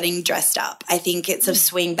trend of getting dressed up. I think it's a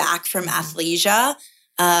swing back from athleisure,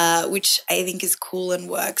 which I think is cool and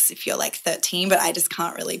works if you're like 13, but I just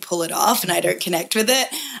can't really pull it off and I don't connect with it.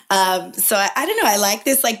 So I don't know. I like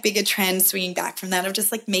this like bigger trend swinging back from that of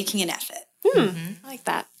just like making an effort. I like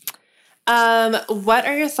that. What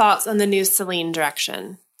are your thoughts on the new Celine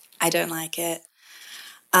direction? I don't like it.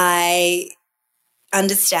 I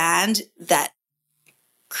understand that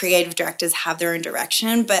creative directors have their own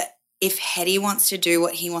direction, but if Hetty wants to do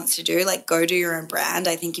what he wants to do, like go do your own brand.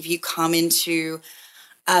 I think if you come into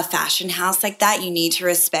a fashion house like that, you need to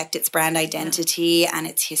respect its brand identity and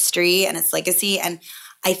its history and its legacy. And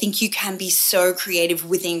I think you can be so creative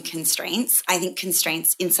within constraints. I think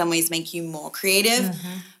constraints in some ways make you more creative,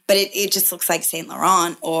 but it just looks like Saint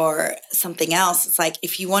Laurent or something else. It's like,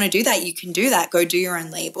 if you want to do that, you can do that. Go do your own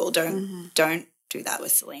label. Don't do that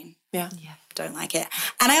with Celine. Yeah. Don't like it.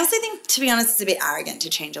 And I also think, to be honest, it's a bit arrogant to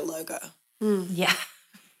change a logo. Yeah.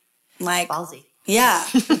 Like, ballsy. Yeah.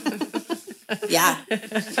 Yeah.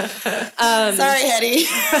 Sorry, Hetty.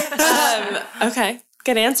 Okay.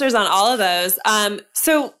 Good answers on all of those.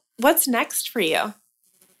 So what's next for you?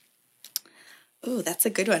 Oh, that's a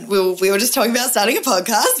good one. We were just talking about starting a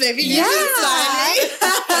podcast. Maybe you can inspire me.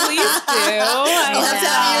 Please do. I'll have to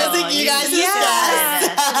have you guys discuss.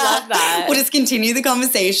 I love that. We'll just continue the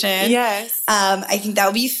conversation. Yes. I think that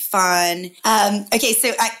would be fun. Okay, so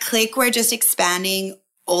at Click, we're just expanding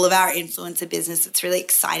all of our influencer business. It's really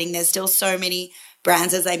exciting. There's still so many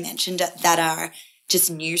brands, as I mentioned, that are just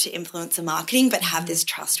new to influencer marketing but have this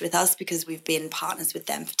trust with us because we've been partners with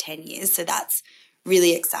them for 10 years. So that's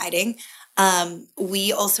really exciting.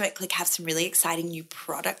 We also at Click have some really exciting new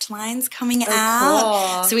product lines coming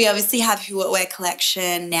out. Cool. So we obviously have Who What Wear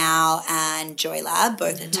collection now and JoyLab,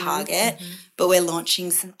 both at Target, but we're launching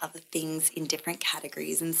some other things in different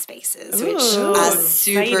categories and spaces, which are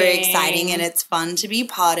super exciting, and it's fun to be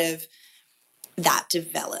part of that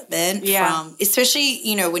development from, especially,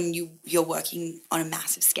 you know, when you're working on a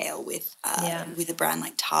massive scale with a brand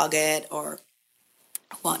like Target or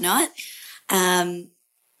whatnot.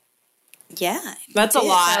 Yeah. That's a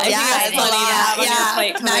lot. That's a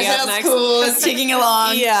lot. Magel's cool. It's ticking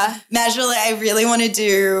along. Magel,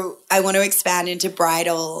 I want to expand into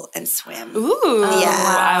bridal and swim. Ooh. Yeah.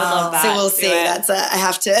 I would love that. So we'll see. I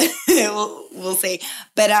have to, we'll see.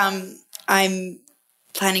 But I'm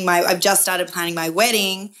planning I've just started planning my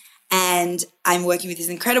wedding, and I'm working with this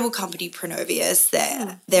incredible company, Pronovius.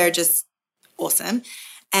 They're just awesome.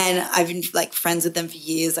 And I've been like friends with them for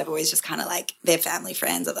years. I've always just kind of like, they're family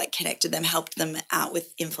friends. I've like connected them, helped them out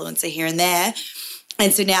with influencer here and there.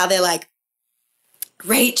 And so now they're like,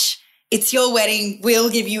 Rach, it's your wedding. We'll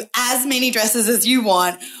give you as many dresses as you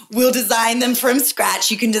want. We'll design them from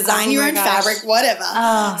scratch. You can design your own fabric, whatever.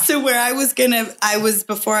 So where I was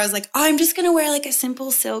like, I'm just going to wear like a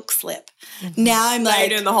simple silk slip. Now I'm like.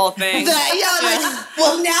 You're doing the whole thing.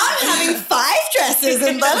 Well, now I'm having 5 dresses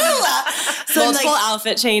and blah, blah, blah. So multiple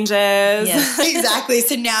outfit changes. Yeah, exactly.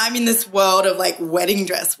 So now I'm in this world of like wedding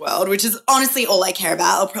dress world, which is honestly all I care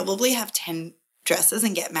about. I'll probably have 10 dresses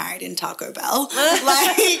and get married in Taco Bell.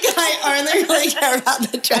 I only really care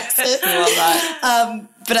about the dresses. I love that.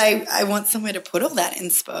 But I want somewhere to put all that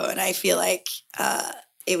inspo, and I feel like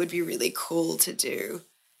it would be really cool to do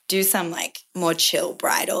some like more chill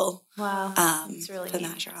bridal. Wow, it's really for neat.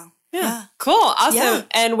 natural. Yeah. Cool. Awesome. Yeah.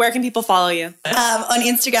 And where can people follow you? On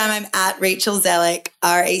Instagram, I'm at Rachel Zeilic,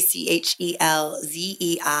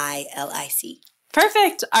 RachelZeilic.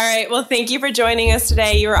 Perfect. All right. Well, thank you for joining us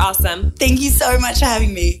today. You were awesome. Thank you so much for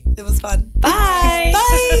having me. It was fun. Bye.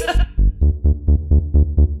 Bye.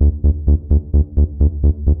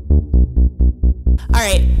 All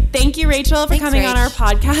right. Thank you, Rachel, for coming on our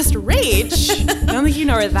podcast. Rach, I don't think you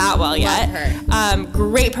know her that well yet. Love her.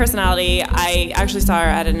 Great personality. I actually saw her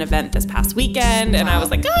at an event this past weekend, and I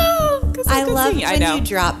was like, oh, I love when you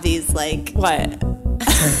drop these like what?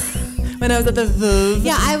 When I was at the Veuve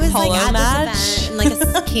I was polo like at match. this event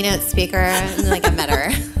and like a keynote speaker, and like I met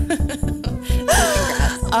her.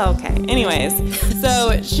 Oh, okay. Anyways,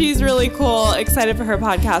 so she's really cool, excited for her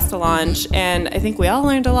podcast to launch, and I think we all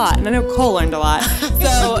learned a lot, and I know Cole learned a lot.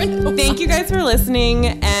 So thank you guys for listening,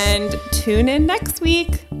 and tune in next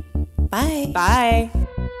week. Bye. Bye.